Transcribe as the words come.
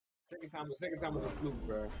Second time was a fluke,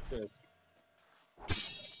 bro. Just.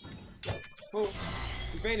 Oh,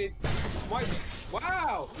 he fainted. What?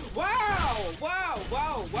 Wow! Wow! Wow!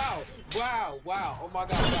 Wow! Wow! Wow! Wow! Oh my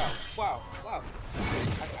God! Wow! Wow! Wow!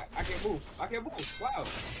 I can't move. I can't move. Wow!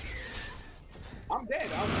 I'm dead.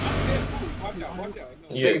 I'm dead. Watch out! Watch out!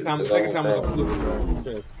 No. Yeah, Second time was a fluke, bro.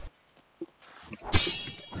 Just.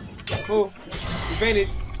 Oh, he fainted.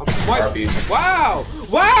 What? Wow!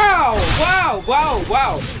 Wow! Wow! Wow!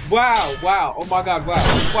 Wow! Wow! Wow! Oh my God! Wow!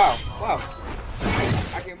 Wow! Wow!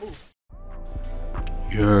 I can't move.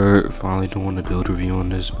 You're finally doing the build review on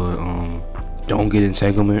this, but don't get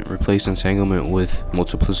entanglement. Replace entanglement with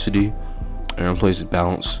multiplicity, and replace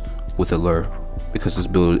balance with allure, because this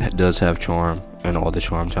build does have charm and all the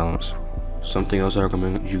charm talents. Something else I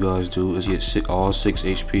recommend you guys do is get all 6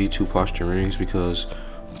 HP 2 posture rings, because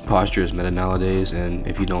posture is meta nowadays, and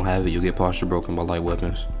if you don't have it, you'll get posture broken by light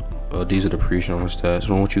weapons. These are the pre-strong stats.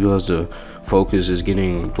 So I want you guys to focus is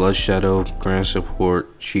getting blood shadow, grand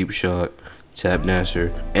support, cheap shot, tap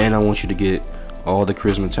nasser, and I want you to get all the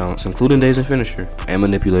charisma talents, including daze and finisher and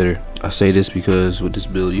manipulator. I say this because with this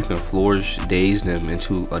build you can flourish daze them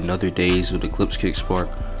into another daze with eclipse kick spark,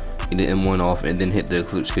 get the M1 off, and then hit the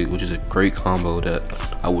eclipse kick, which is a great combo that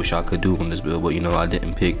I wish I could do on this build, but you know I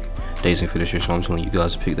didn't pick daze and finisher, so I'm telling you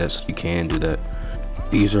guys to pick that so you can do that.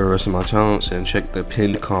 These are the rest of my talents, and check the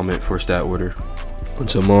pinned comment for stat order.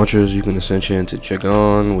 Until mantras, you can ascension to check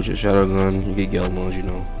on, which is shadow gun. You get Galebreath, you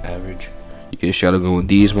know, average. You get shadow gun with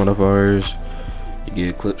these modifiers. You get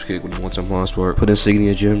eclipse kick with one-time blind spark. Put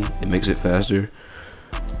insignia gem, it makes it faster.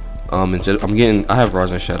 Instead I have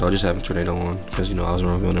Rising Shadow, I just have tornado on because you know I was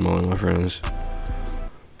around building with my friends.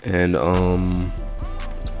 And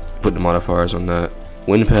put the modifiers on that.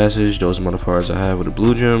 Wind passage, those modifiers I have with the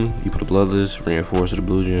blue gem. You put a bloodless, reinforce with the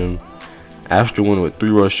blue gem. Astral Wind with 3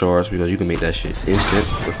 rush shards, because you can make that shit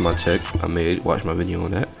instant with my tech I made. Watch my video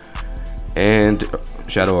on that. And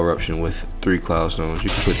Shadow Eruption with 3 cloud stones. You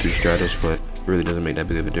can put 3 stratus, but it really doesn't make that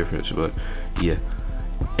big of a difference. But yeah.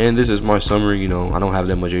 And this is my summary. You know, I don't have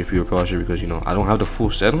that much HP or posture because you know I don't have the full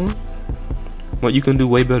set on. But you can do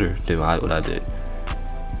way better than what I did.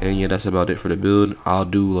 And yeah, that's about it for the build. I'll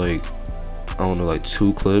do like, I don't know, like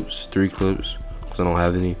 2 clips, 3 clips, because I don't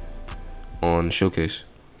have any on showcase.